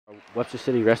Webster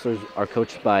City wrestlers are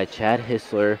coached by Chad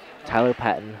Hissler, Tyler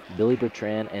Patton, Billy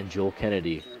Bertrand, and Joel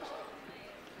Kennedy.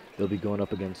 They'll be going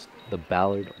up against the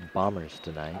Ballard Bombers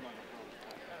tonight.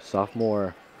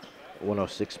 Sophomore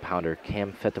 106-pounder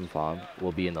Cam Fettenfong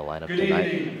will be in the lineup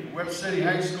tonight. Good evening. Webster City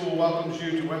High School welcomes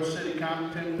you to Webster City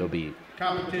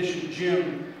Competition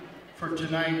Gym for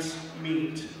tonight's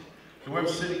meet. The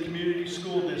Webster City Community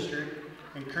School District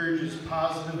encourages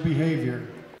positive behavior,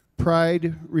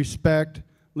 pride, respect,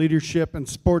 leadership, and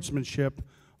sportsmanship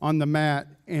on the mat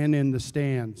and in the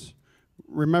stands.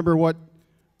 Remember what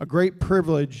a great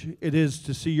privilege it is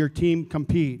to see your team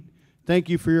compete. Thank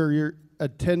you for your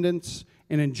attendance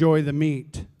and enjoy the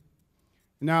meet.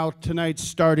 Now tonight's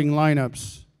starting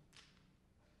lineups.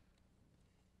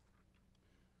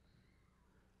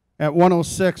 At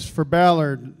 106 for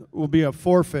Ballard will be a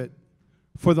forfeit.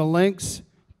 For the Lynx,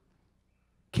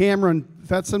 Cameron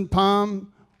Fetzenpalm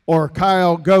or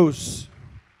Kyle Gose.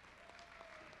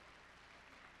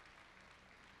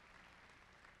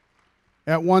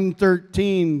 At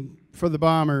 113 for the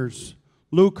Bombers,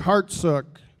 Luke Hartsook.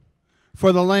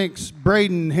 For the Lynx,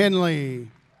 Braden Henley.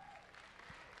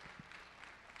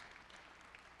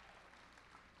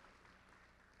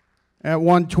 At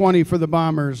 120 for the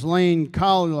Bombers, Lane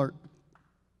Collier.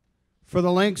 For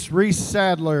the Lynx, Reese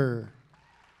Sadler.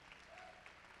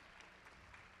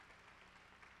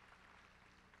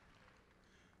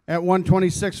 At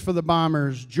 126 for the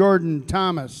Bombers, Jordan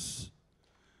Thomas.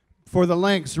 For the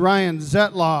Lynx, Ryan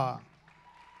Zetlaw.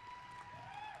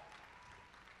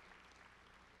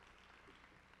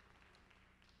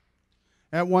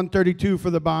 At 132 for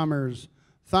the Bombers,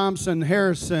 Thompson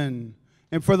Harrison.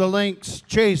 And for the Lynx,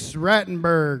 Chase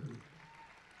Rattenberg.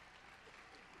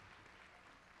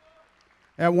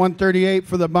 At 138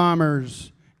 for the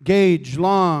Bombers, Gage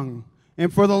Long.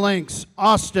 And for the Lynx,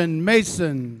 Austin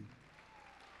Mason.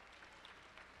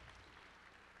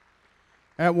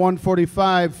 At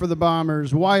 145 for the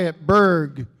Bombers, Wyatt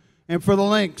Berg. And for the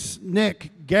Lynx, Nick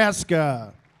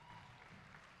Gaska.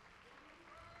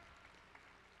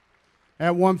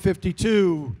 At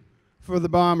 152 for the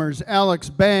Bombers, Alex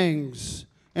Bangs.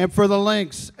 And for the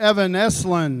Lynx, Evan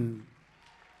Eslin.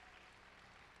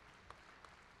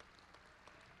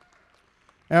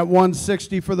 At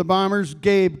 160 for the Bombers,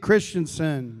 Gabe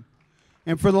Christensen.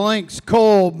 And for the Lynx,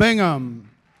 Cole Bingham.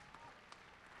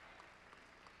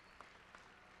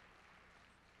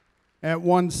 At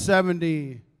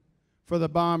 170 for the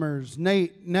Bombers,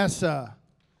 Nate Nessa.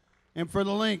 And for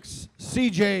the Lynx,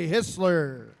 CJ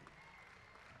Hissler.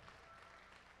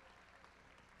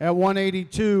 At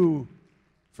 182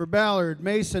 for Ballard,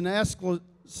 Mason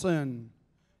Eskelson.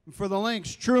 And for the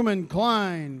Lynx, Truman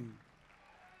Klein.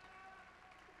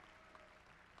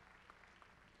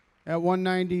 At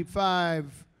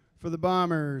 195 for the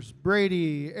Bombers,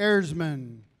 Brady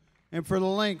Ersman. And for the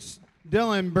Lynx,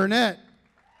 Dylan Burnett.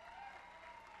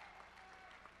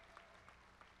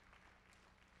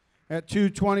 At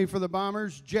 220 for the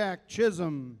Bombers, Jack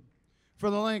Chisholm.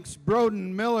 For the Lynx,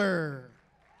 Broden Miller.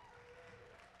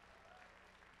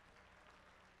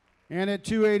 And at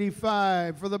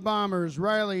 285 for the Bombers,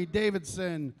 Riley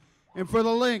Davidson. And for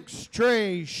the Lynx,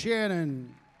 Trey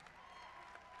Shannon.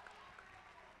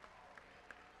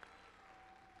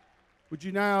 Would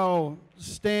you now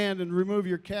stand and remove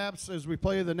your caps as we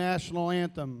play the national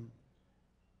anthem?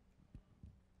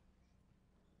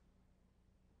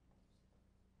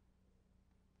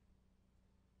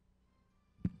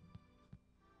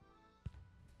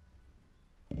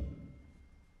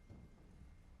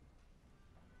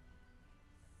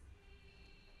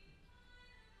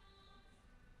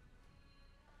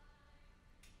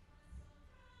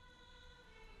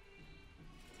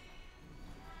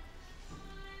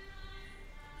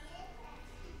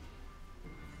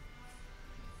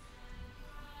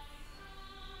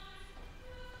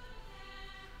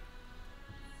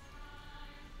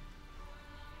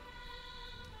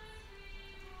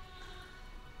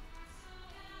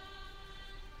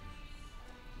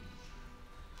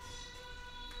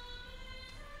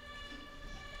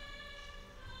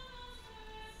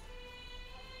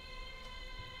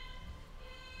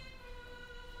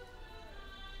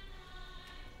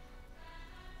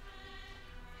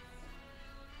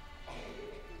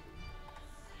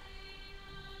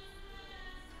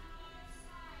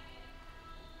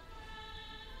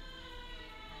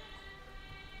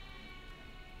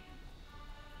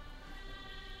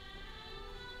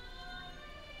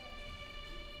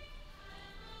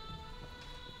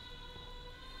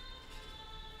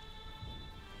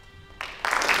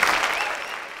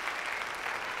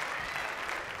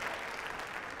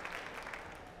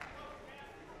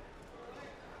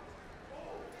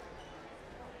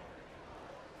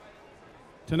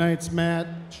 Tonight's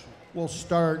match will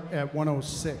start at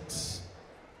 106.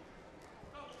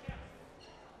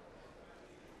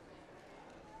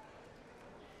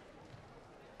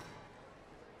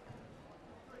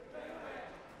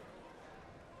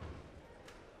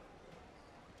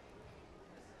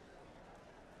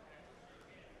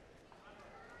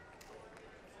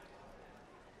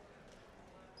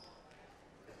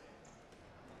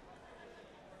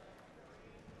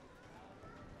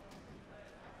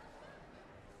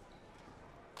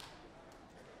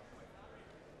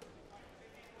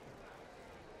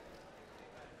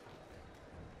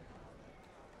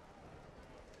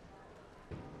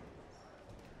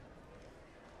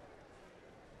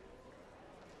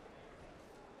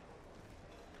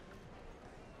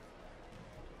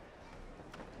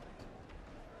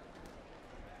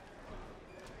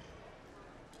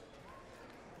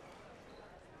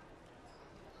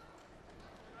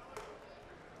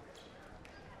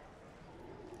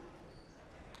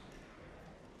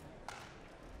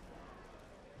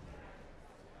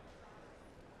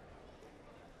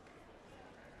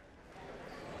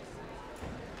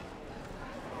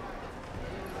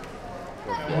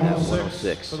 At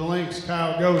 106. For the Lynx,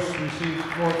 Kyle Ghost receives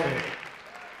forfeit.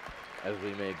 As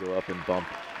we may go up and bump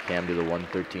Cam to the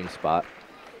 113 spot.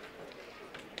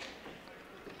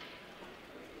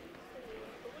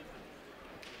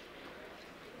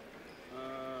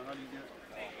 How do you get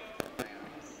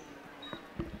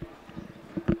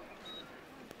it?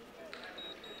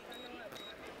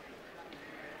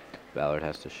 Ballard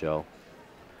has to show.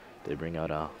 They bring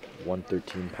out a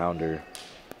 113 pounder.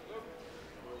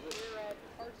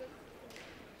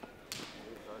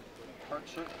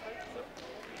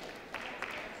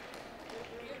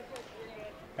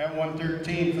 At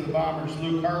 113 for the Bombers,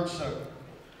 Luke Hartsook.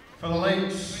 For the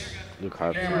Lynx, Luke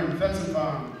Hartsook. Cameron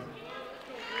Fetzenbaum.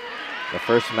 The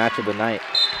first match of the night.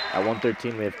 At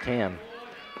 113 we have Cam.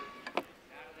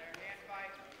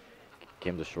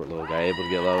 Cam's a short little guy, able to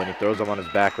get low, and he throws him on his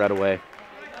back right away.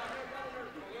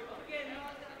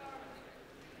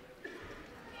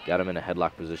 Got him in a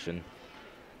headlock position.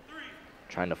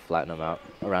 Trying to flatten him out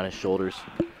around his shoulders.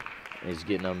 And he's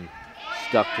getting him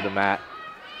stuck to the mat.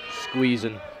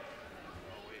 Squeezing.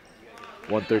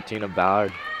 113 of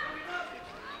Ballard.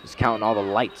 He's counting all the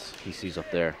lights he sees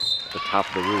up there at the top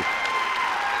of the roof.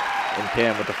 And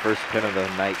Cam with the first pin of the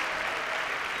night.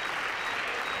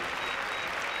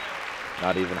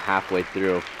 Not even halfway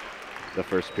through the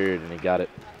first period, and he got it.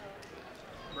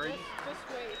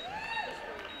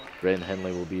 Braden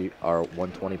Henley will be our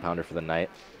 120 pounder for the night.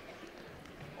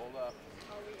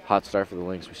 Hot start for the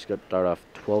Lynx. We start off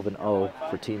 12-0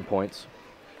 for team points.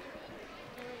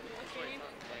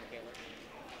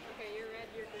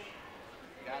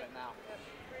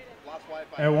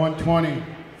 At 120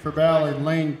 for Ballard,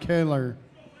 Lane Kaler.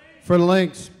 For the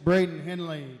Lynx, Braden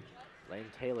Henley. Lane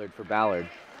tailored for Ballard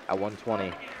at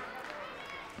 120.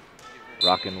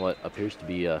 Rocking what appears to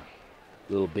be a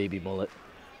little baby mullet.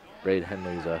 Braden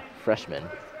Henley's a freshman,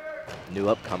 new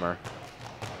upcomer,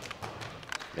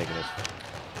 making his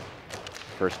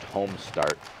first home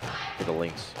start for the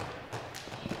Lynx.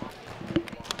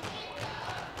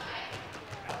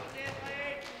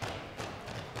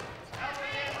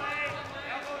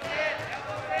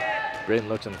 Braden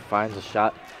looks and finds a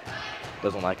shot.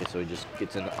 Doesn't like it, so he just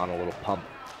gets in on a little pump.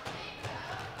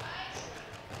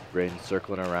 Braden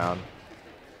circling around.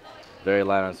 Very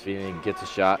light on his feet, and he gets a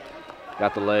shot.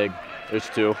 Got the leg. There's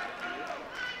two.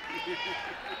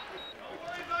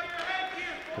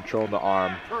 Controlling the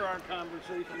arm. Per our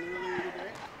conversation earlier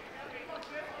today.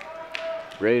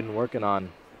 Braden working on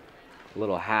a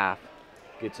little half.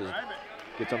 Gets him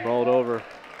rolled over.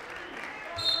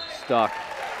 Stuck.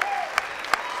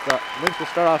 Lynx will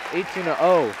start off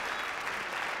 18-0.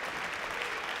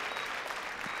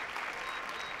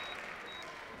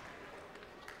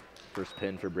 First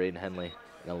pin for Braden Henley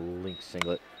in a Lynx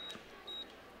singlet.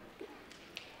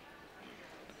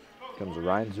 Comes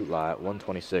Ryan Zutla at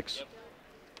 126.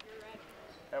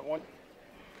 At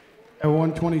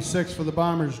 126 for the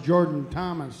Bombers, Jordan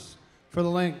Thomas. For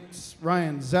the Lynx,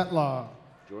 Ryan Zetlaw.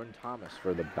 Jordan Thomas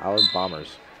for the Ballard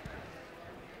Bombers.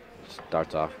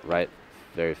 Starts off right,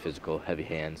 very physical, heavy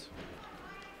hands.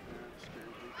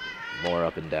 More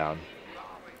up and down.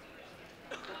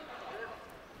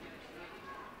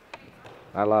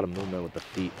 Not a lot of movement with the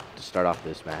feet to start off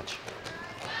this match.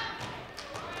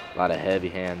 A lot of heavy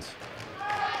hands.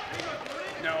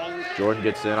 Jordan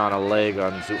gets in on a leg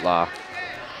on Zutla.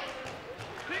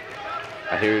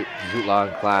 I hear Zutla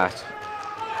in class.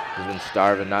 He's been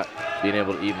starving, not being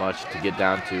able to eat much to get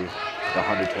down to the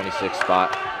 126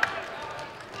 spot.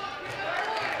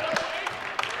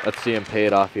 Let's see him pay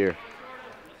it off here.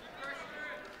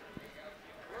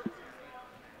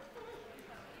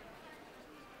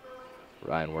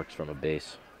 Ryan works from a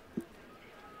base.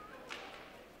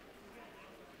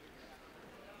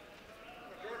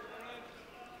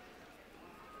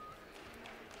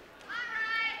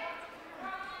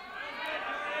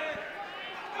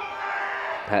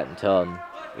 Patton telling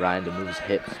Ryan to move his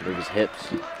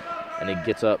hips, and he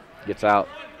gets up, gets out.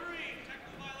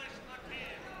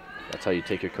 That's how you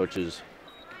take your coach's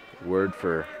word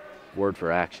for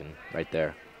action right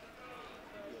there.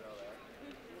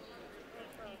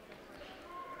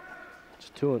 It's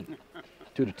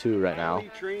 2-2 right now.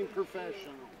 Trained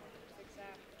professional.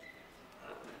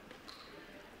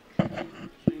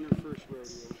 Seen her first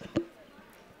rodeo.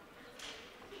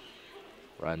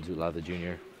 Ryan Zulava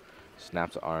Jr.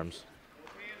 snaps arms.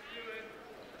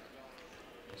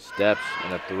 Steps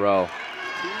and a throw.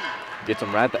 Gets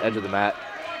him right at the edge of the mat.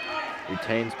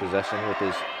 Retains possession with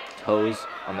his toes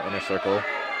on the inner circle.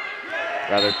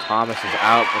 Rather, Thomas is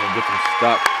out and he gets him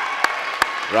stuck.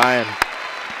 Ryan,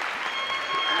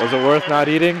 was it worth not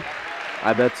eating?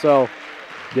 I bet so.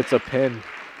 Gets a pin.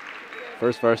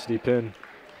 First varsity pin.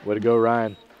 Way to go,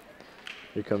 Ryan.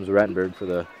 Here comes Rattenberg for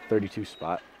the 32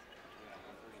 spot.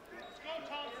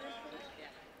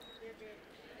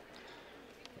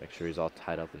 Make sure he's all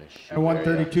tied up in his shoe. At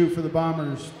 132 for the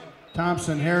Bombers,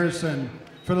 Thompson Harrison.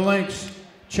 For the Lynx,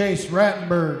 Chase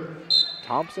Rattenberg.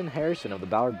 Thompson Harrison of the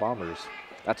Ballard Bombers.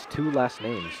 That's 2 last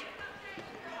names.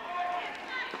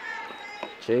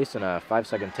 Chase and a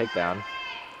 5-second takedown.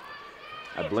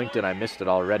 I blinked and I missed it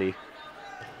already.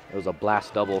 It was a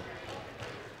blast double.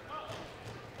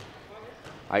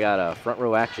 I got a front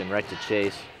row action right to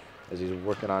Chase as he's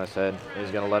working on his head. And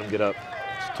he's gonna let him get up.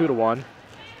 It's 2-1.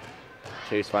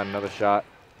 Chase find another shot.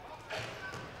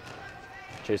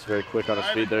 Chase very quick on his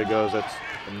feet. There he goes. That's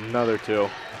another 2.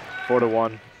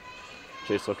 4-1.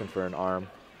 Chase looking for an arm.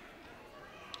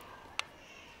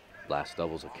 Blast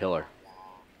double's a killer.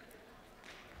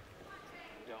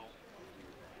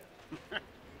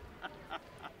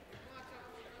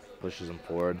 Pushes him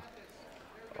forward.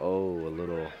 Oh, a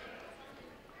little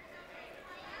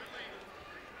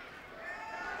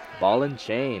ball and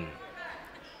chain.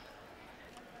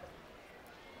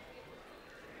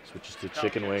 Switches to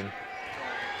chicken wing.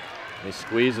 And he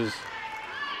squeezes.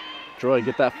 Troy,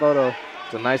 get that photo.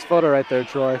 It's a nice photo right there,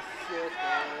 Troy.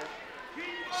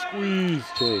 Squeeze,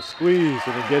 Chase, squeeze,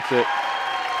 and he gets it.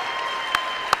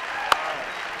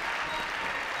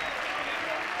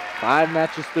 5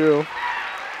 matches through.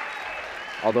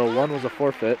 Although 1 was a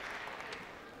forfeit.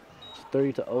 It's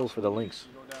 30-0 for the Lynx.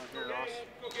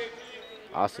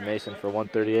 Austin Mason for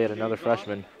 138, another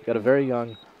freshman. Got a very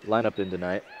young lineup in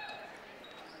tonight.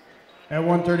 At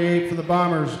 138 for the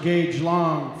Bombers, Gage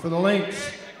Long. For the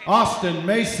Lynx, Austin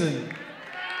Mason.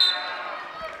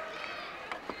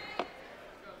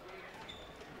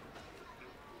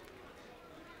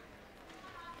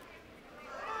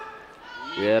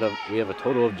 We have a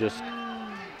total of just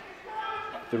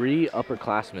 3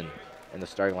 upperclassmen in the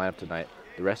starting lineup tonight.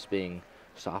 The rest being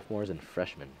sophomores and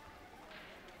freshmen.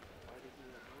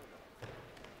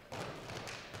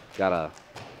 Got a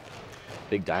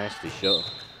big dynasty show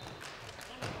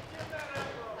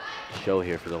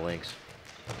here for the Lynx.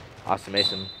 Austin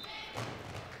Mason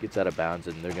gets out of bounds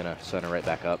and they're gonna center right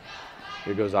back up.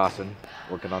 Here goes Austin,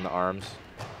 working on the arms.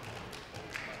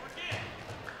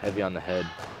 Heavy on the head.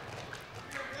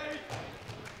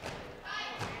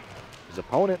 His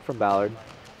opponent from Ballard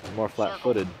is more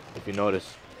flat-footed, if you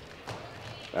notice.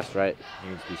 That's right, he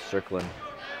needs to be circling.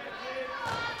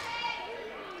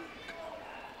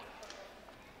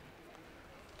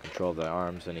 Control of the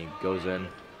arms, and he goes in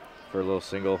for a little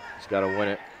single. He's got to win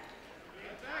it.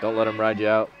 Don't let him ride you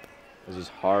out, as he's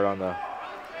hard on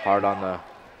the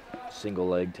single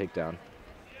leg takedown.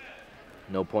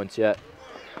 No points yet.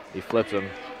 He flips him.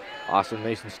 Austin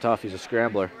Mason's tough. He's a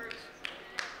scrambler.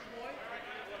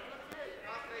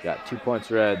 Got 2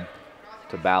 points red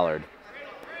to Ballard.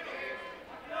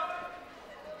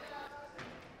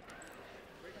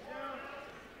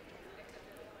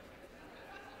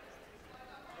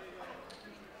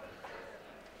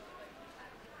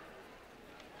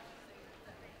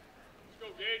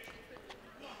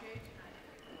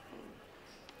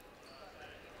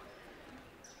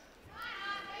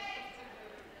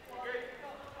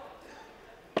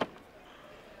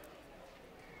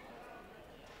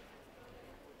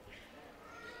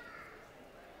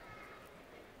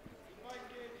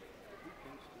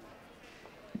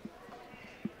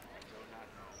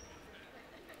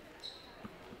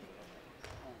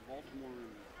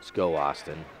 Let's go,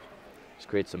 Austin. Let's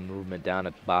create some movement down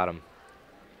at the bottom.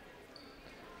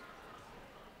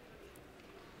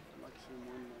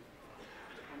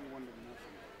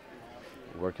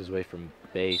 Work his way from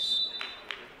base.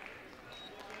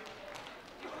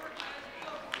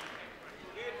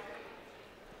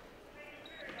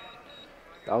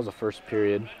 That was the first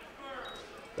period.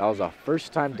 That was our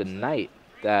first time tonight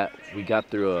that we got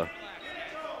through a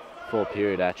full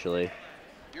period, actually,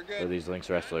 for these Lynx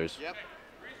wrestlers. Yep.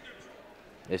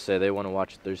 They say they want to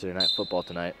watch Thursday Night Football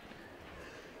tonight.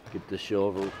 Get this show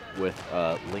over with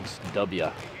Lynx W. I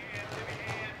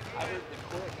heard the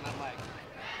click and I'm like,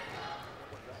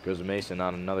 Goes Mason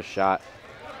on another shot.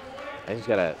 I think he's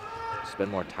got to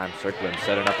spend more time circling,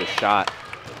 setting up his shot.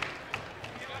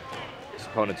 His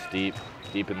opponent's deep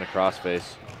in the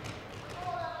crossface.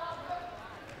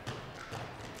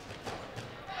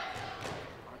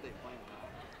 aren't they playing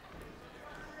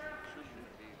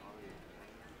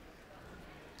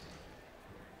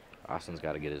now? Austin's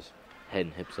got to get his head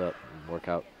and hips up and work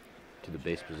out to the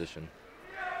base position.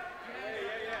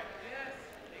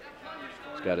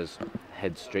 He's got his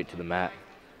head straight to the mat.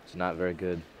 It's not very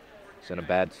good. He's in a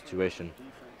bad situation.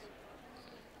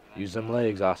 Use them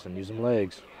legs, Austin. Use them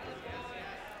legs.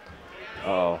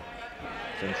 Uh-oh.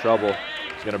 He's in trouble.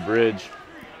 He's going to bridge.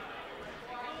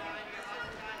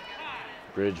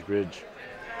 Bridge.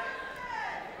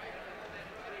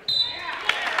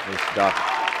 Nice stuff.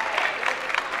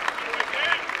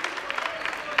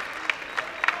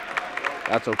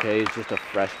 That's okay. He's just a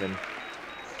freshman.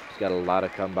 He's got a lot to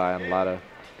come by and a lot to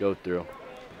go through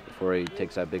before he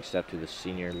takes that big step to the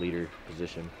senior leader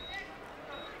position.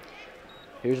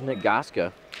 Here's Nick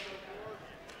Goska.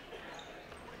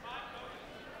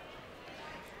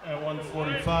 At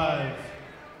 145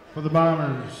 for the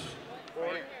Bombers,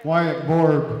 Wyatt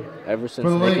Borg. Ever since For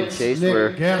the Nick and Lynx, Chase Nick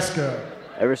were Gaska.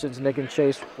 Ever since Nick and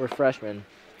Chase were freshmen,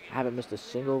 I haven't missed a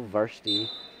single varsity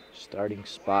starting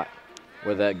spot,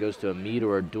 whether that goes to a meet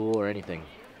or a duel or anything.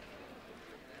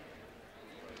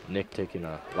 Nick taking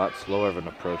a lot slower of an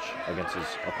approach against his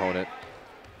opponent.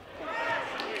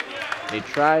 And he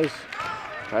tries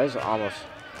almost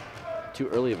too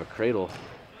early of a cradle.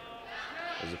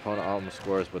 His opponent almost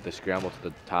scores, but they scramble to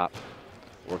the top,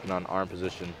 working on arm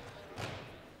position.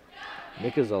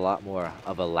 Nick is a lot more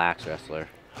of a lax wrestler.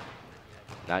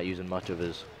 Not using much of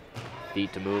his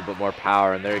feet to move, but more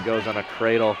power. And there he goes on a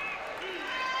cradle.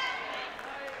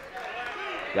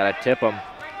 Gotta tip him.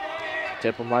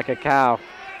 Tip him like a cow.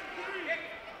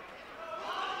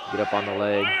 Get up on the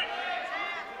leg.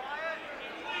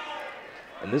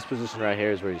 And this position right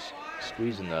here is where he's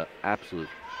squeezing the absolute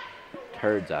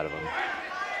turds out of him.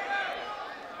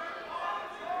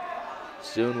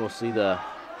 Soon we'll see the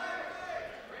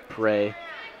prey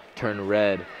turn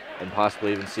red and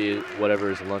possibly even see whatever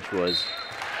his lunch was.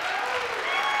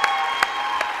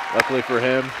 Luckily for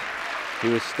him, he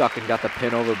was stuck and got the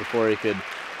pin over before he could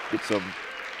get some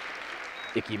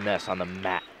icky mess on the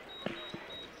mat.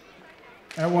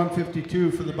 At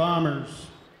 152 for the Bombers,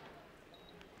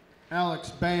 Alex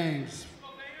Bangs.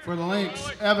 For the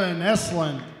Lynx, Evan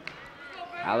Estlin.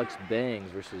 Alex Bangs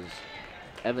versus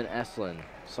Evan Estlin,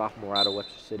 sophomore out of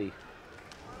Webster City.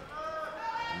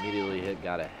 Immediately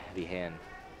got a heavy hand.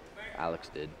 Alex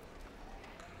did.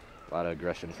 A lot of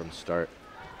aggression from start.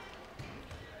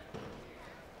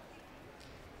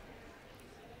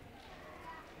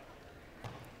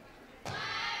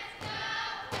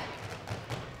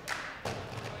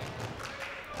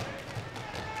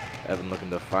 Evan looking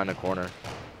to find a corner,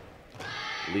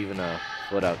 leaving a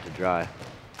foot out to dry.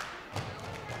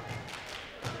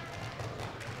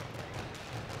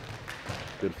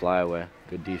 Good flyaway,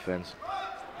 good defense,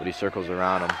 but he circles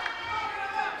around him.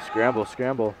 Scramble.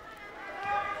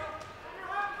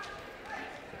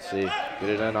 Let's see, get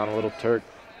it in on a little Turk.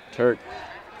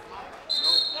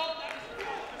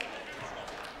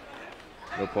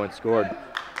 No point scored.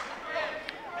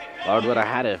 Ballard would have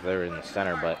had it if they were in the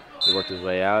center, but he worked his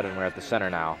way out, and we're at the center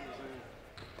now.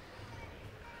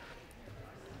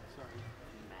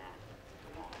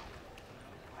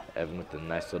 Evan with a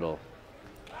nice little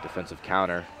defensive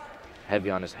counter. Heavy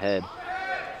on his head.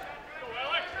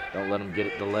 Don't let him get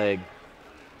it the leg.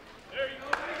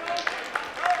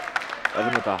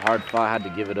 Evan with a hard fight had to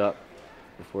give it up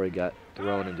before he got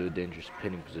thrown into a dangerous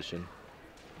pinning position.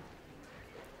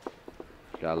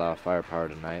 Got a lot of firepower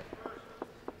tonight.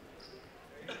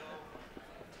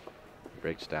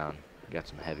 Breaks down. Got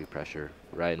some heavy pressure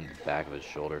right in the back of his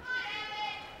shoulder.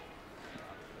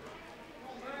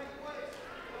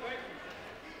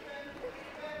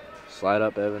 Slide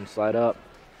up, Evan, slide up.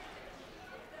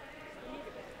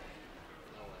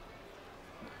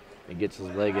 He gets his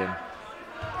leg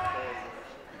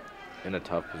in a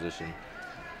tough position.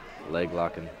 Leg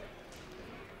locking.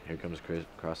 Here comes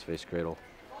cross-face cradle.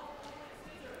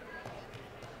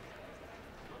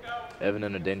 Evan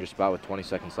in a dangerous spot with 20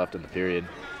 seconds left in the period.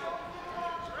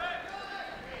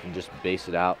 And just base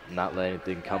it out, not let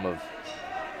anything come of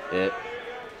it.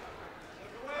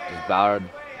 As Ballard,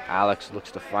 Alex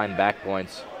looks to find back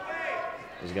points.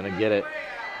 He's gonna get it.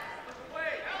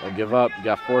 Don't give up. You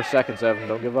got 4 seconds, Evan.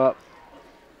 Don't give up.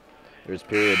 Here's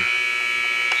period.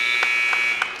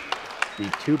 The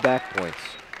 2 back points,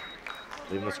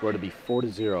 leaving the score to be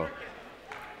 4-0.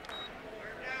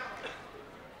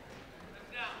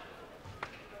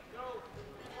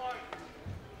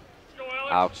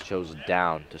 Alex chose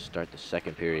down to start the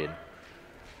second period,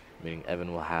 meaning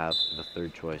Evan will have the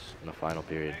third choice in the final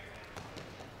period.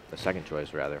 The second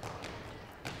choice, rather.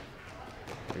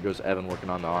 Here goes Evan working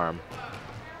on the arm.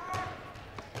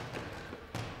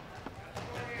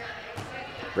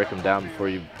 Break him down before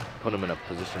you put him in a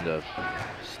position to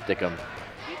stick him.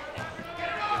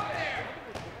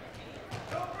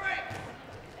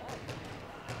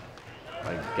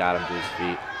 I got him to his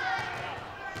feet.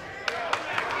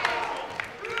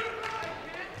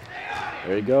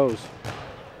 There he goes.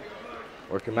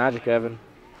 Working magic, Evan.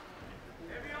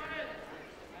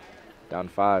 Down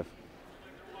 5.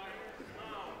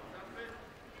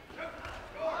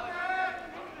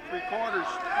 Three quarters.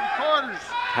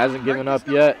 Hasn't given up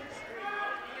yet.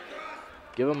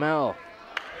 Give him hell.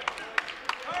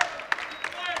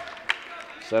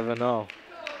 7-0. Gonna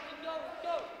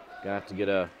have to get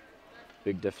a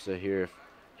big deficit here if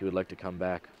he would like to come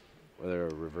back, whether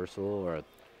a reversal or a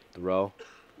throw.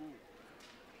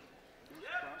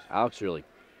 Alex really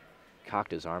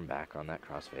cocked his arm back on that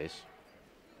crossface.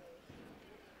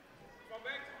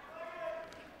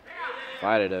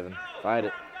 Fight it, Evan. Fight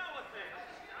it.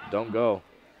 Don't go.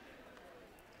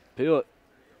 Peel it.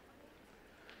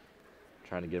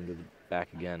 Trying to get him to the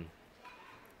back again.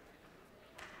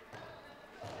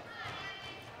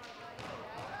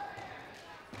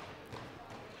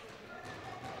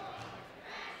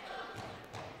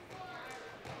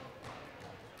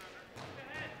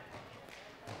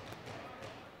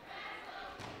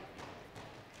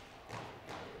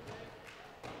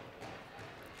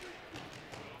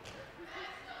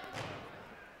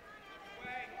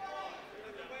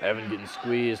 Evan getting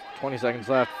squeezed. 20 seconds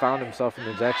left. Found himself in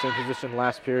the exact same position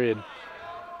last period.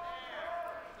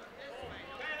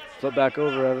 Flip back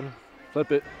over, Evan.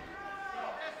 Flip it.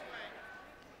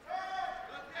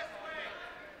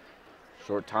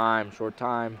 Short time, short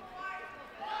time.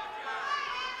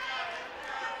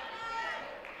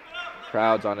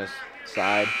 Crowd's on his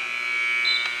side.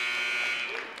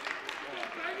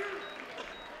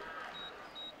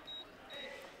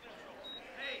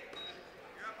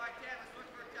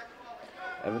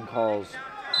 Evan calls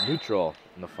neutral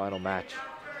in the final match.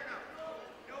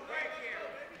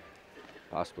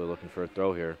 Possibly looking for a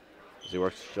throw here. As he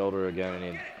works his shoulder again and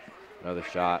needs another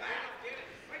shot.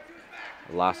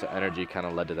 The loss of energy kind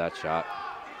of led to that shot.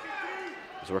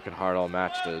 He's working hard all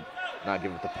match to not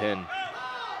give it the pin.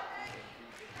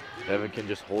 If Evan can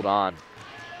just hold on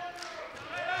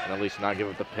and at least not give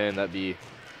it the pin, that'd be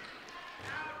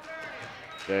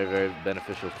very, very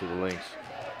beneficial to the Lynx.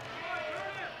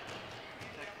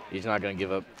 He's not going to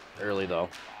give up early, though.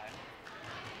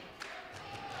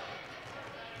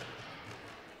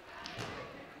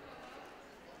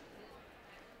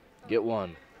 Get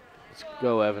one. Let's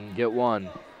go, Evan. Get one.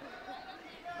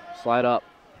 Slide up.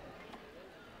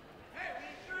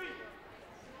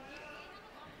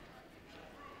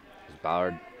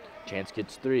 Ballard, chance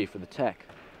gets 3 for the Tech.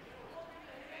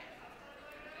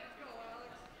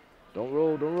 Don't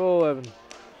roll, Evan.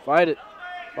 Fight it.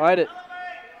 Fight it.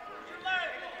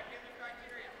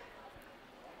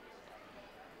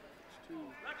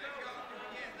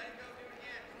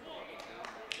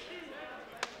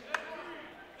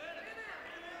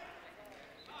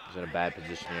 He's in a bad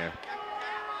position here.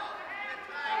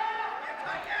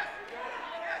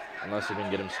 Unless he can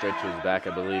get him straight to his back,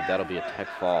 I believe that'll be a Tech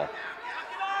fall.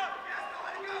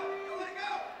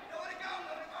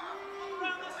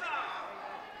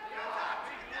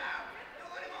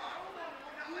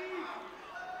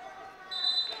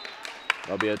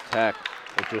 That'll be a Tech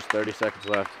with just 30 seconds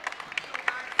left.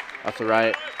 That's all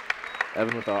right.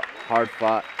 Evan with a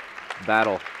hard-fought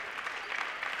battle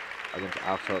against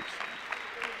Alex Hooks.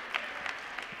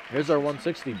 Here's our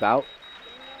 160 bout.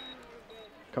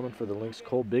 Coming for the Lynx,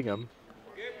 Cole Bingham.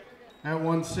 At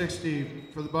 160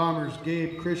 for the Bombers,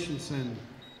 Gabe Christensen.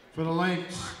 For the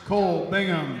Lynx, Cole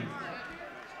Bingham.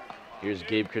 Here's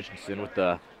Gabe Christensen with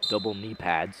the double knee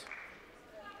pads.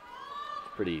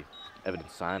 Pretty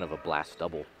evident sign of a blast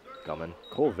double coming.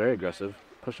 Cole very aggressive,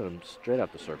 pushing him straight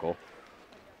out the circle.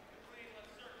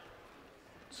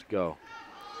 Let's go.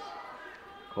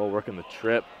 Cole working the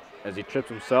trip as he trips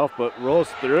himself, but rolls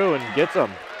through and gets him.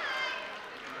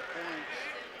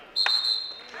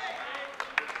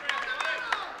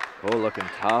 Cole looking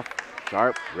tough,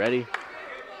 sharp, ready.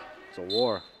 It's a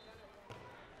war.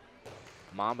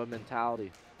 Mamba mentality.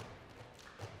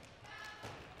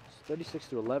 It's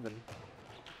 36-11.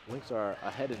 Lynx are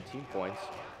ahead in team points.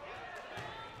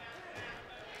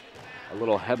 A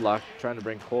little headlock trying to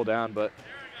bring Cole down, but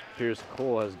appears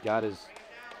Cole has got his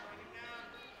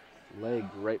leg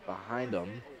right behind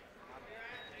him.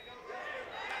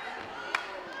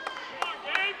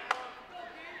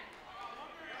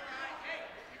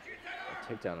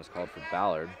 A takedown is called for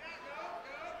Ballard.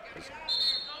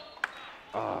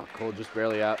 Oh, Cole just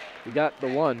barely out. He got the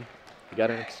one. He got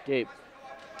an escape.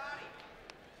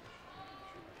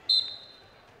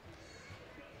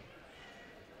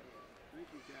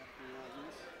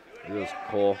 Here's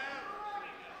Cole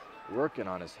working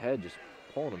on his head, just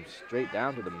pulling him straight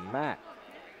down to the mat.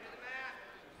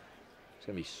 It's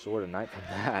going to be sore tonight from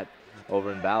that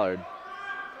over in Ballard.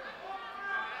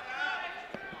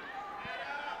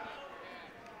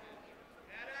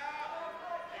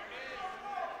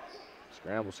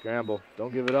 Scramble, scramble.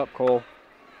 Don't give it up, Cole.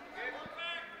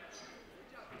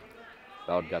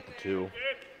 Ballard got the 2.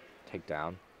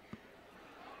 Takedown.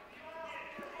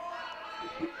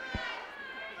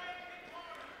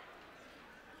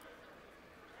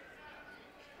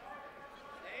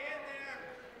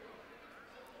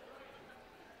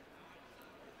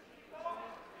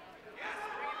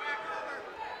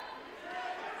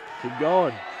 Keep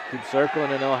going. Keep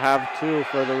circling, and they'll have 2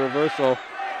 for the reversal.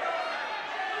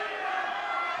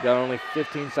 Got only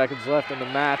 15 seconds left in the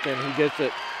match, and he gets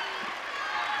it.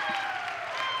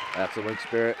 That's the Lynx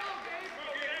spirit.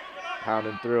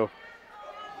 Pounding through.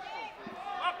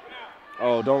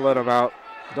 Oh, don't let him out.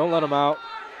 Don't let him out.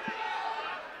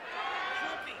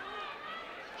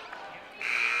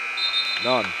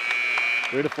 None.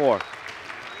 3-4.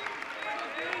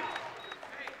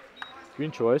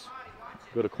 Green choice.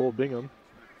 Go to Cole Bingham.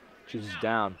 Chooses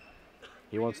down.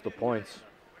 He wants the points.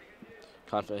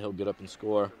 Confident he'll get up and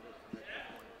score.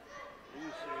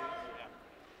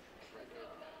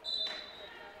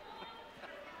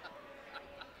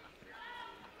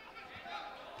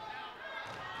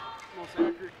 Most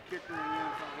accurate kicker in the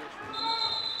NFL history.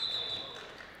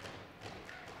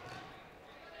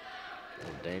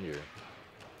 Oh, danger.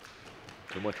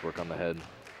 Too much work on the head.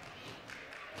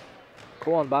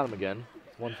 Cole on bottom again.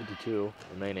 152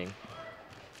 remaining.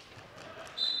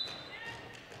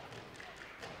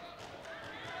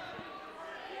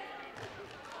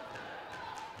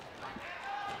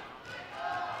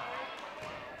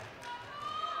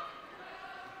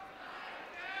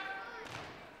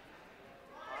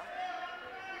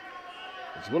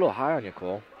 It's a little high on you,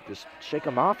 Cole. Just shake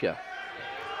him off you.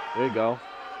 There you go.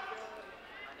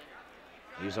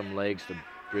 Use them legs to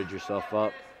bridge yourself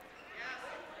up.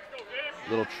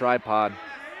 Little tripod.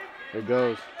 Here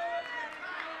goes.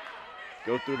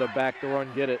 Go through the back door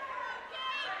and get it.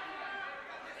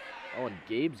 Oh, and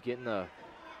Gabe's getting the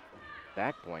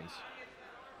back points.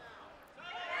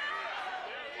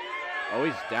 Oh,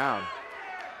 he's down.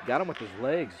 Got him with his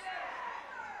legs.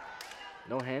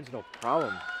 No hands, no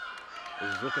problem.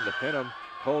 He's looking to pin him.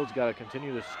 Cole's got to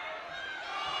continue to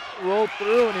roll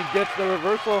through, and he gets the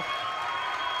reversal.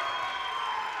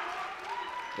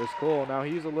 There's Cole. Now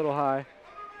he's a little high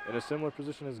in a similar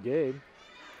position as Gabe.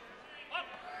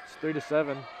 It's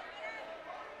 3-7.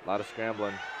 A lot of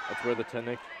scrambling. That's where the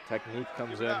technique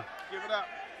comes in. Give it up.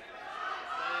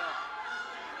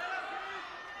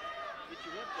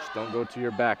 Just don't go to your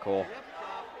back, Cole.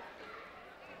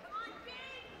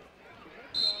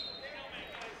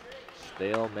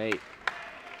 Stalemate.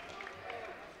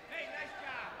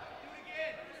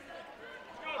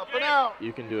 Up and out.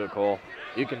 You can do it, Cole.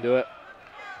 You can do it.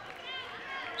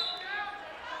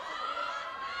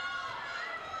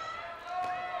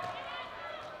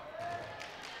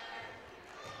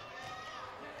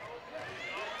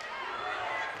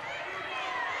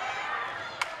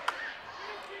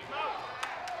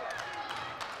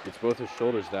 Gets both his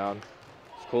shoulders down.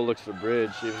 Cole looks for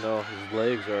bridge, even though his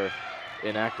legs are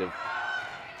inactive.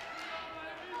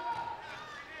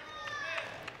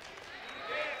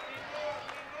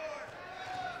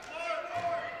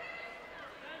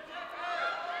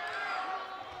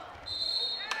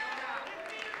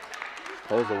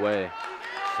 Pulls away.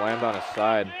 Slammed on his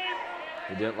side.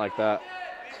 He didn't like that.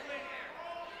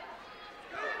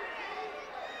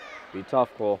 Be tough,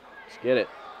 Cole. Let's get it.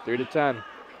 3-10.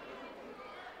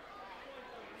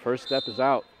 First step is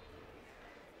out.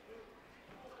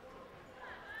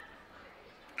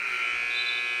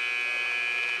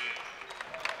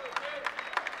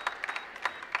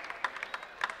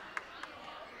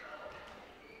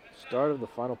 Start of the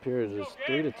final period is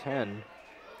 3-10.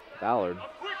 Ballard.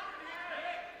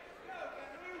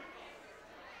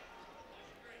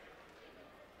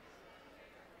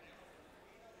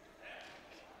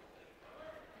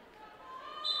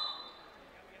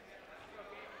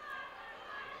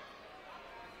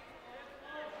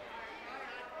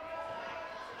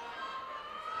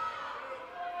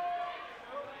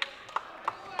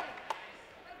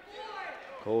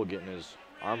 Cole getting his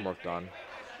arm worked on.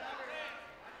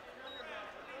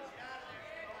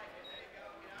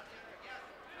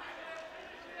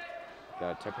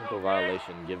 Got a technical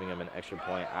violation, giving him an extra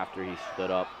point after he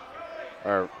stood up,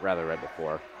 or rather right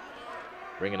before.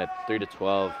 Bringing it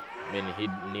 3-12, meaning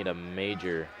he'd need a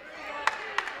major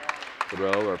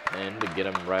throw or pin to get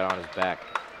him right on his back.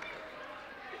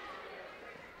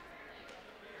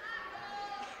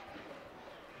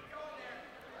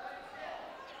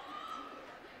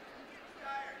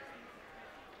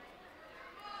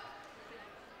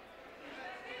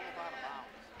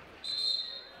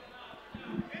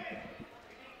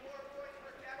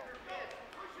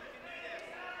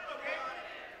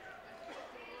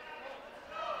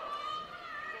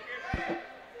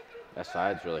 That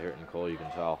side's really hurting Cole, you can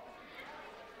tell.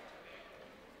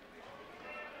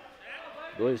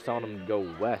 Billy's telling him to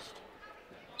go west.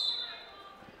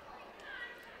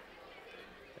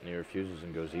 And he refuses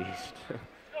and goes east.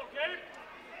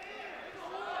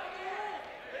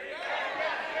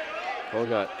 Cole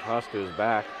got tossed to his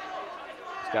back.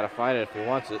 He's got to fight it if he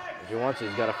wants it. If he wants it,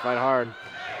 he's got to fight hard.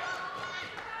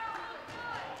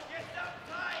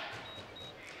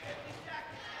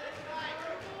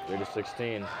 They're to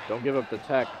 16. Don't give up the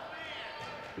tech.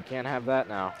 We can't have that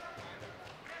now.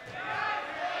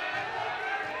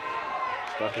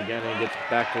 Stuck again, and he gets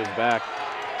back to his back.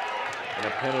 And a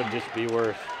pin would just be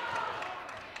worse.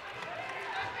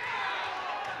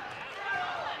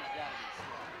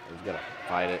 He's got to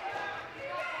fight it.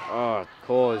 Oh,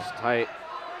 Cole is tight.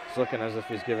 He's looking as if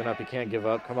he's giving up. He can't give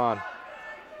up. Come on.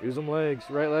 Use them legs.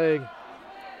 Right leg.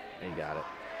 And he got it.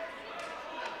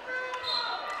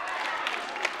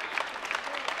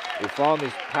 We've fallen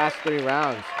these past 3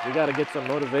 rounds. We got to get some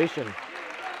motivation.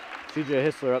 CJ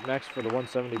Hissler up next for the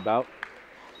 170 bout.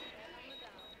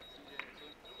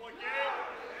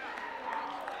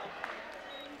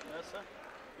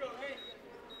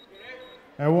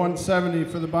 At 170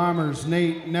 for the Bombers,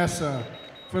 Nate Nessa.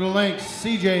 For the Lynx,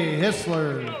 CJ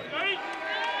Hissler.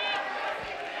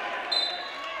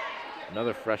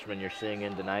 Another freshman you're seeing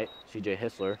in tonight, CJ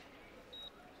Hissler.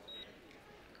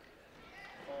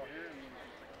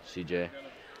 CJ,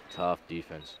 tough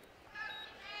defense.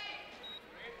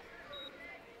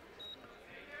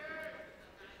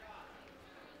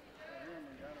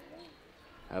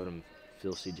 Having him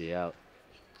feel CJ out.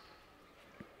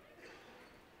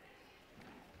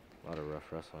 A lot of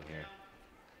rough wrestling here.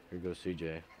 Here goes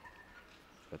CJ.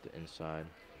 Got the inside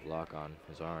lock on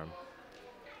his arm.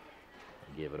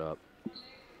 He gave it up.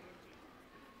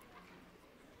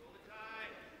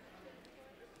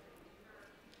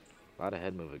 A lot of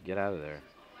head movement. Get out of there.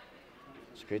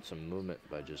 Let's create some movement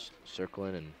by just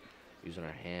circling and using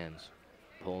our hands.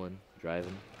 Pulling,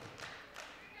 driving.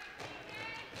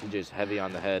 CJ's heavy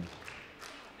on the head.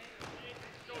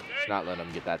 Just not letting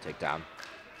him get that takedown.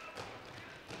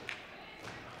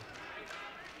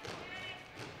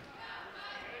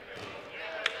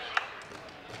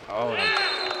 Oh, and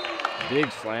a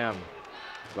big slam.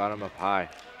 Got him up high.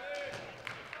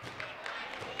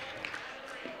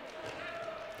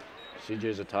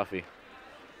 CJ's a toughie.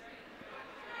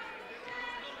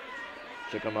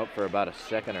 Shook him up for about a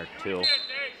second or two.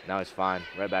 Now he's fine.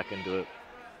 Right back into it.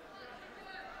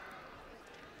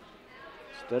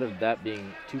 Instead of that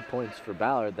being 2 points for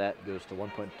Ballard, that goes to 1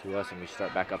 point to us, and we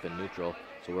start back up in neutral.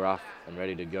 So we're off and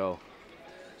ready to go.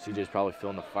 CJ's probably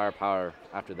feeling the firepower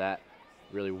after that.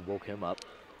 Really woke him up.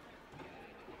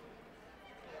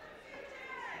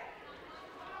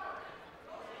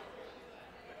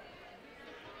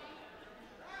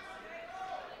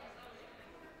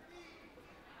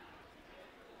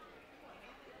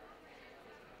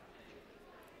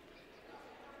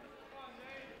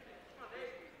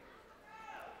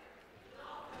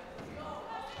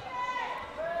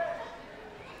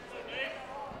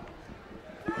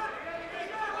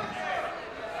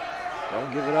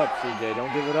 Don't give it up, CJ.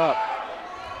 Don't give it up.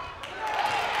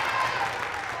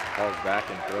 Falls back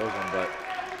and throws him, but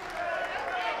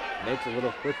Nate's a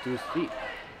little quick to his feet.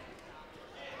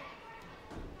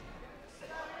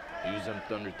 Use them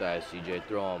thunder thighs, CJ.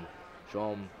 Throw him.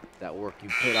 Show him that work you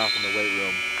put off in the weight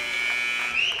room.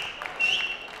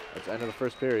 That's the end of the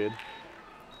first period.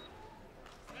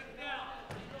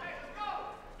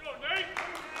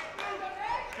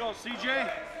 Go, CJ.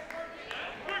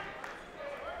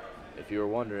 If you were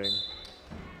wondering,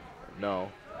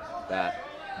 no, that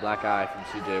black eye from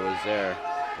CJ was there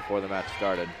before the match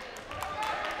started.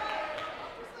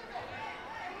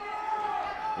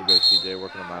 Here goes CJ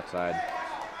working him outside.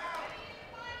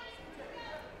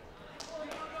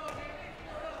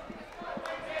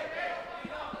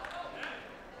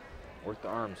 Work the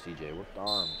arms, CJ, work the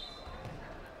arms.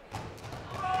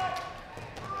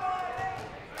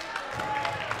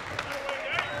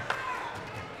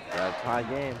 tie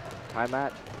game, tie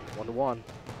match, 1-1.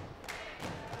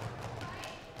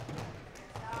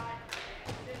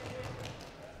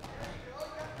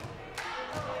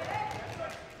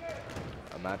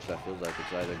 A match that feels like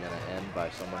it's either going to end by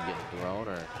someone getting thrown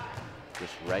or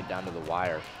just right down to the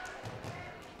wire.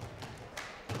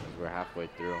 As we're halfway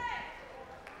through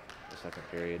the second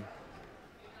period.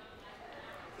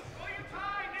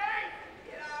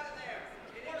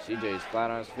 CJ's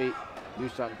flat on his feet. Do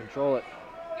something, control it.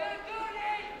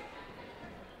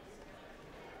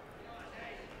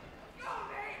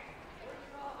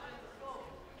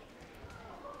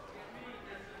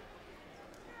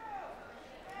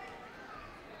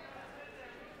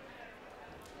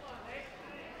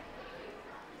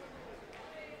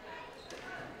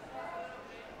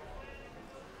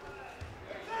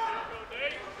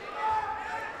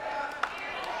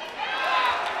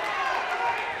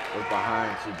 We're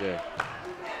behind CJ.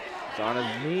 It's on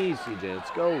his knees, CJ.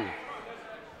 Let's go.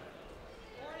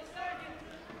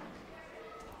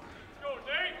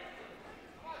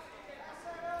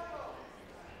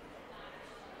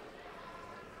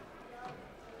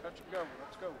 Touch and go.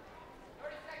 Let's go.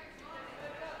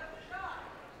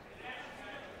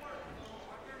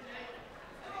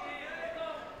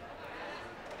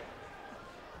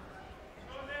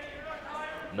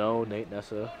 No, Nate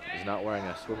Nessa is not wearing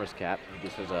a swimmer's cap. He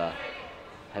just has a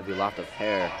heavy lock of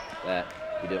hair that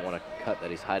he didn't want to cut,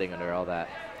 that he's hiding under all that.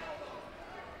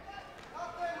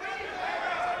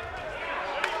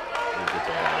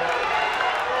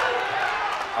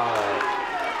 Oh,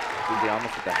 CJ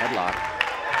almost with the headlock.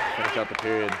 Finish out the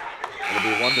period. It'll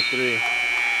be 1-3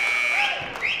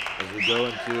 as we go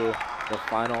into the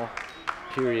final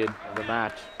period of the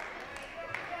match.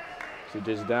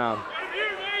 CJ's down.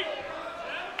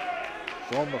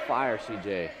 Show him the fire,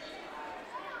 CJ.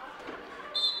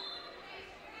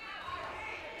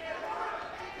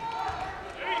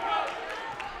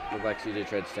 Looked like CJ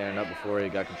tried standing up before he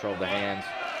got control of the hands.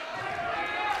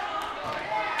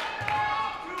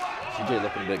 CJ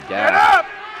looking a bit gassed.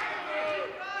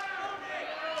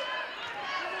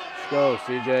 Let's go,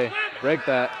 CJ. Break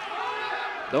that.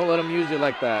 Don't let him use you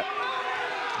like that.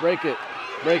 Break it.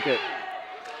 Break it.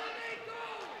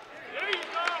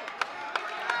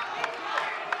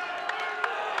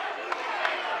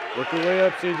 Work your way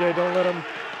up, CJ. Don't let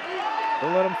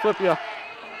him flip you.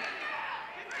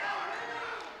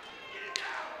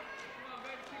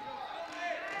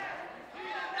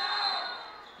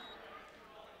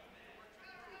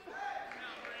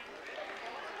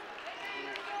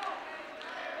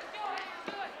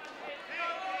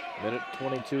 Minute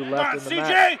 22 left in the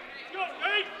match.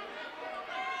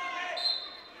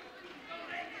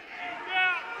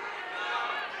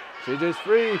 CJ's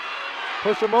free.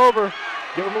 Push him over.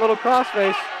 Give him a little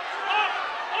crossface.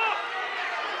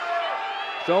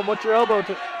 Show him what your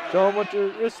show him what your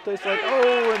wrist tastes like.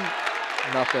 Oh,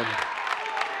 and nothing.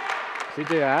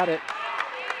 CJ had it.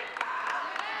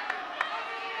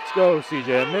 Let's go,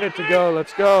 CJ. A minute to go.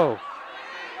 Let's go.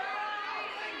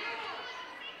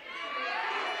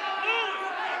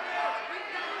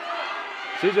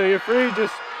 CJ, you're free.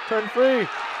 Just turn free.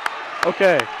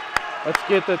 Okay. Let's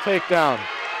get the takedown.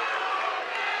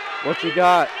 What you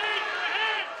got?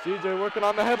 CJ working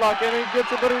on the headlock, and he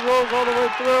gets it, but he rolls all the way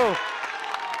through.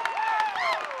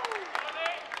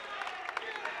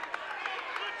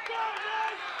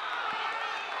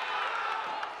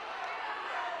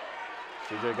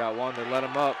 CJ got one, they let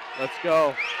him up. Let's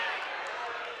go.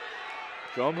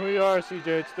 Show him who you are, CJ.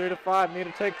 It's 3-5, need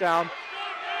a takedown.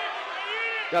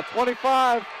 Got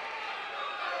 25.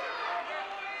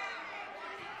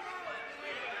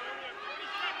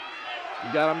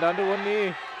 You got him down to one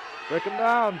knee. Break him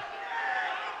down.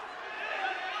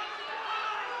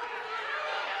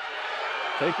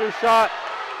 Take your shot.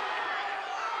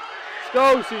 Let's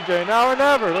go, CJ. Now or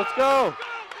never. Let's go.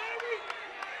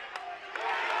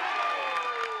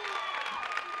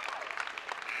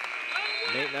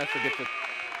 Nate Nessa gets a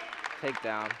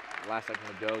takedown. Last second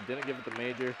to go. Didn't give it the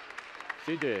major.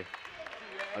 CJ,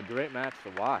 a great match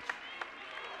to watch.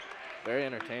 Very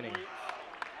entertaining.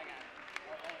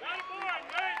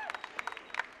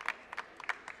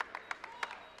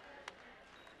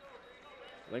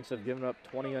 Lynx have given up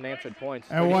 20 unanswered points.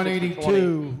 At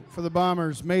 182 for the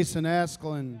Bombers, Mason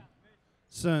Asklinson.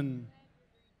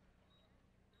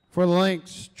 For the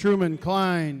Lynx, Truman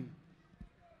Klein.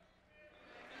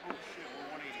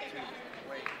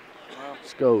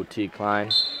 Let's go, T. Klein.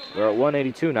 We're at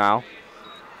 182 now,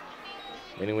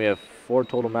 meaning we have 4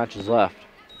 total matches left.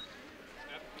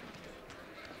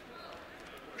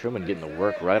 Truman getting the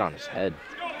work right on his head.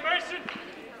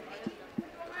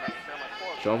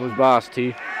 Show him who's boss,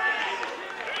 T.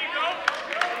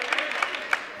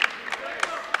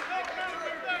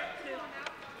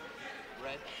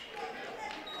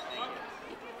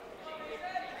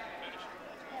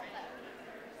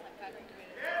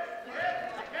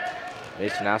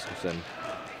 Mason Askelson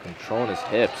controlling his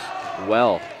hips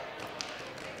well.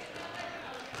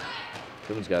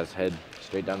 Chisholm's got his head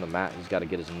straight down the mat. He's got to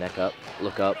get his neck up,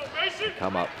 look up, and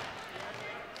come up.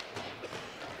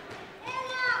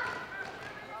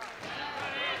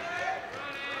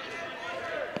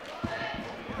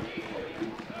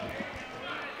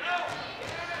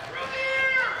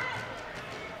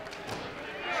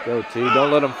 Let's go, T.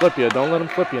 Don't let him flip you. Don't let him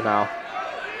flip you now.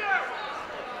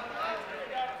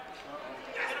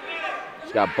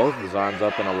 He's got both of his arms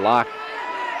up in a lock.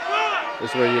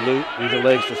 This is where you use your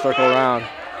legs to circle around.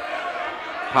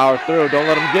 Power through. Don't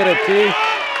let him get it, T.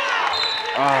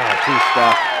 T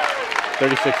stuck.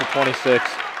 36 to 26.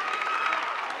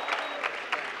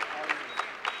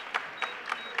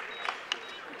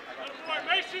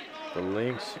 The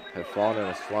Lynx have fallen in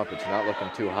a slump. It's not looking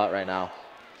too hot right now.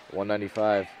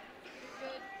 195.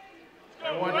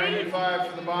 At 195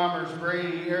 for the Bombers,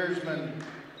 Brady Ersman.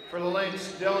 For the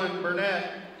Lynx, Dylan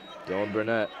Burnett. Dylan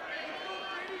Burnett.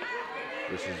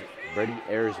 This is Brady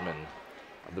Ersman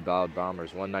of the Ballard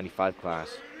Bombers, 195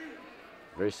 class.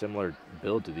 Very similar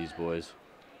build to these boys.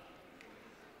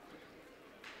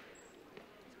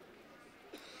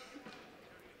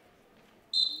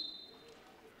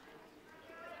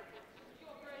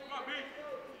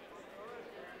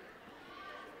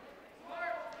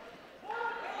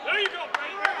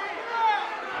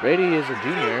 Brady is a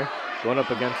junior going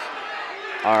up against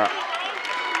our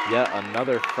yet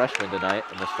another freshman tonight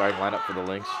in the starting lineup for the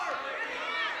Lynx.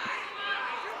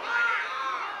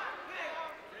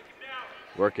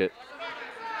 Work it.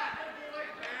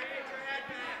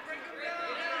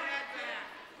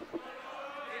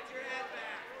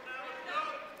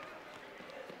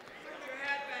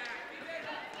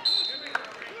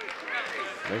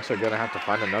 Lynx are going to have to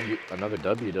find another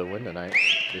W to win tonight,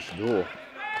 this duel.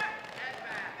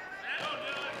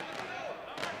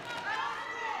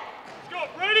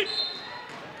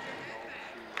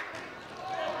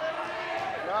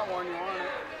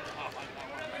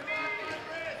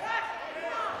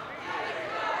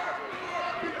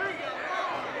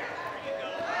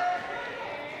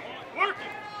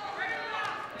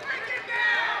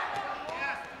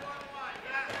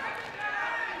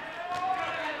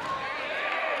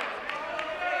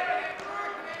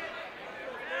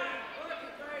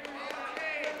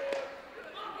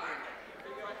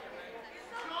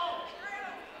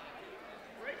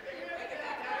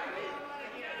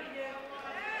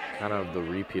 Kind of the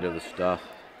repeat of the stuff.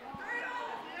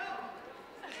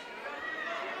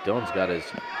 Dylan's got his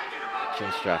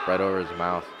chin strap right over his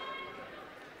mouth.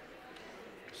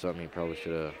 Something he probably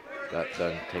should have got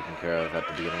done taken care of at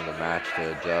the beginning of the match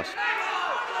to adjust.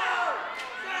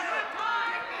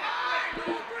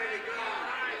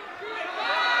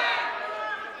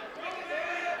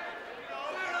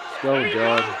 Let's go,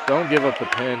 Dylan. Don't give up the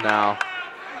pin now.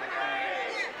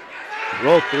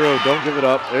 Roll through. Don't give it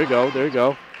up. There you go. There you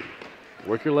go.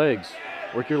 Work your legs.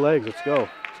 Work your legs. Let's go.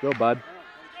 Let's go, bud.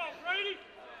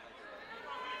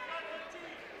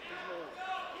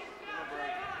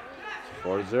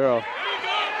 4-0.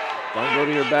 Don't go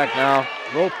to your back now.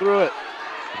 Roll through it.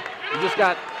 You just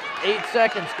got 8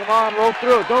 seconds. Come on, roll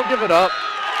through it. Don't give it up.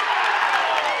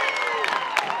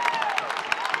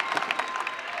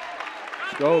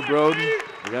 Let's go, Broden.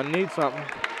 You're going to need something.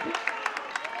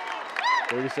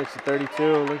 36 to 32.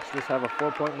 Lynx just have a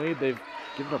 4-point lead. They've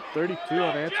given up 32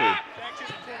 unanswered.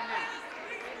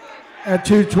 At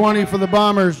 2:20 for the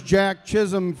Bombers, Jack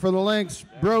Chisholm for the Lynx,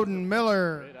 Broden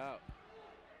Miller.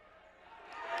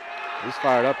 He's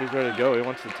fired up. He's ready to go. He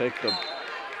wants to take the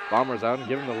Bombers out and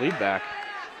give him the lead back.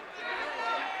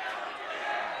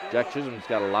 Jack Chisholm's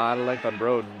got a lot of length on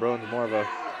Broden. Broden's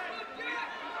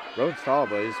tall,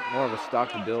 but he's more of a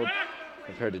stocky build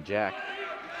compared to Jack.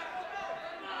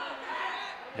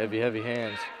 Heavy, heavy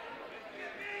hands.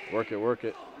 Work it, work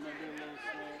it.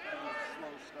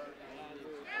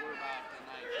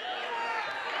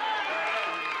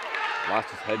 Lost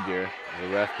his headgear. The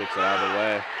ref kicks it out of the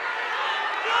way.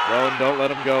 Broden, don't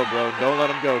let him go, Broden. Don't let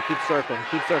him go. Keep circling,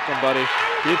 buddy.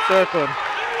 Keep circling.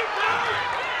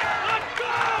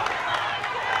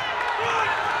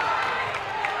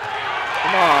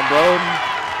 Come on, Broden.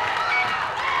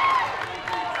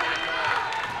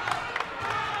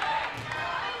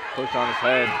 Push on his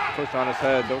head. Push on his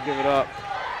head. Don't give it up.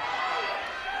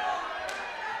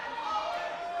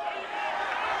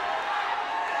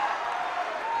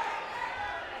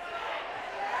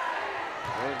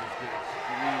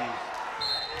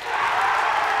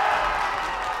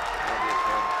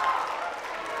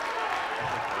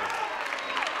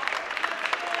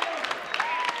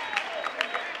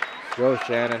 Go,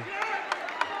 Shannon.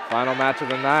 Final match of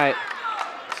the night.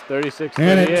 It's 36-38.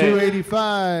 And at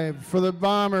 285 for the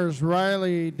Bombers,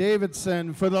 Riley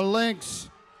Davidson. For the Lynx,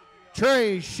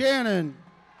 Trey Shannon.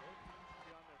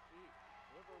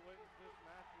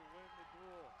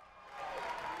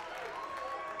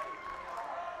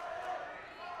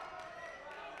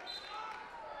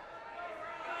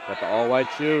 Got the all-white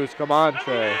shoes. Come on,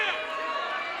 Trey.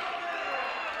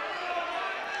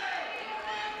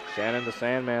 Shannon the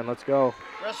Sandman, let's go.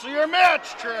 Rest of your match,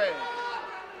 Trey.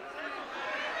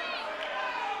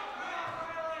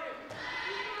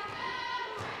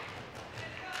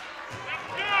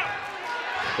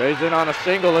 Trey's in on a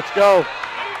single, let's go.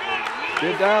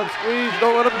 Get down, squeeze,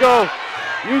 don't let him go.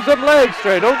 Use them legs,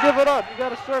 Trey, don't give it up. You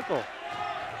got a circle.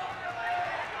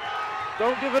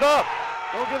 Don't give it up.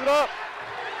 Don't give it up.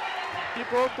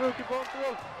 Keep going through, keep going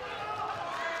through.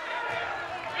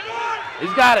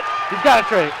 He's got it. He's got it,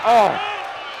 Trey. Oh.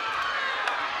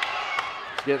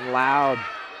 It's getting loud.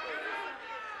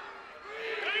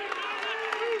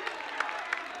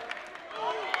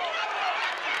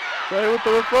 Trey with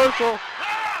the reversal.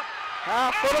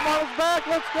 Half, put him on his back,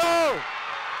 let's go.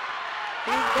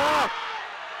 He's back.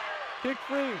 Kick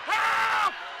free.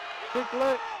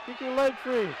 Kick your leg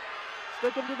free.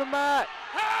 Stick him to the mat.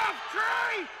 Half,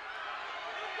 Trey!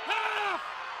 Half!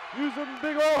 Use them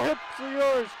big old hips of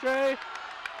yours, Trey.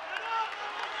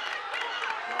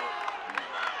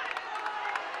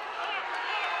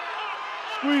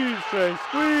 Squeeze, Trey,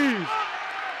 squeeze.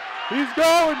 He's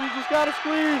going, you just gotta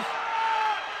squeeze.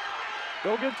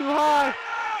 Don't get too high.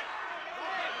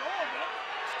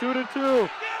 It's 2-2.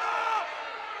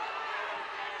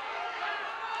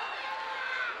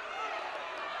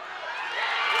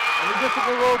 And he gets it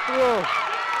to roll through.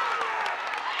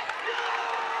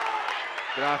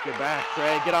 Get off your back,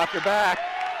 Trey, get off your back.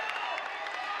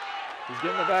 He's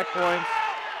getting the back points.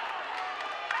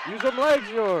 Use them legs,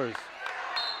 yours.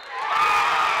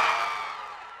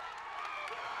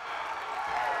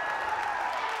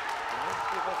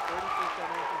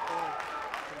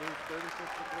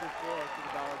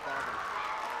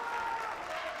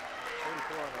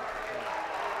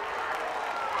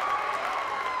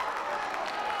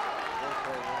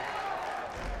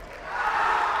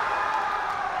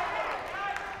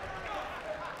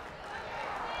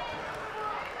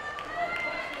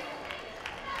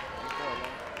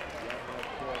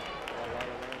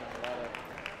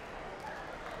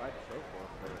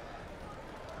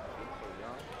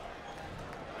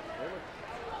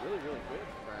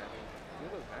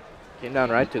 Came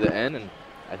down right to the end, and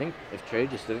I think if Trey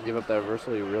just didn't give up that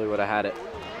reversal, he really would have had it.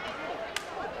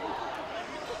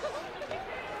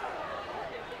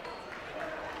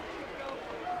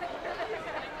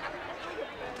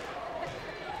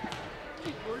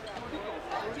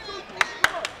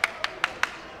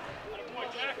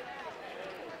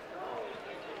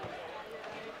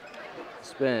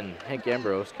 Spin, Hank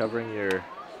Ambrose covering your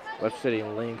Webster City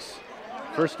Lynx.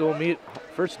 First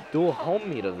dual home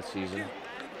meet of the season.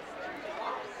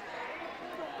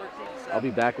 I'll be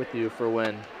back with you for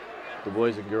when the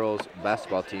boys and girls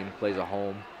basketball team plays a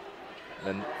home.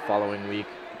 Then following week,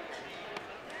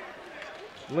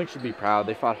 the Lynx should be proud.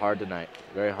 They fought hard tonight,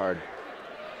 very hard.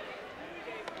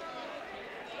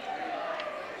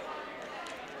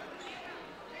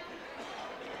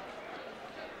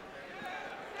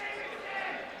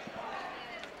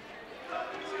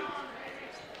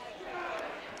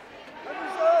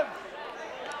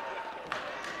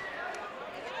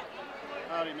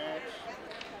 Howdy, Max.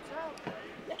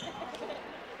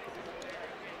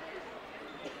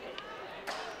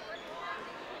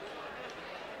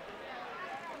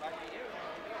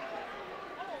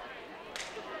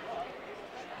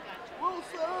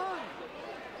 Wilson!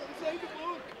 Come take a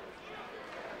look.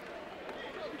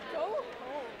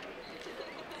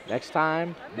 Next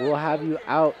time, we'll have you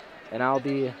out, and I'll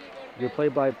be your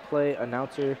play-by-play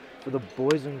announcer for the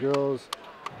boys and girls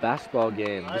basketball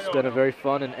game. This has been a very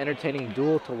fun and entertaining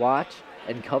duel to watch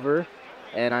and cover,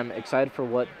 and I'm excited for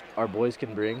what our boys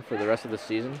can bring for the rest of the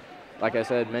season. Like I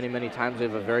said many, many times, we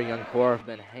have a very young core. I've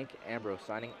been Hank Ambrose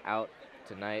signing out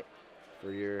tonight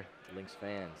for your Lynx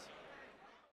fans.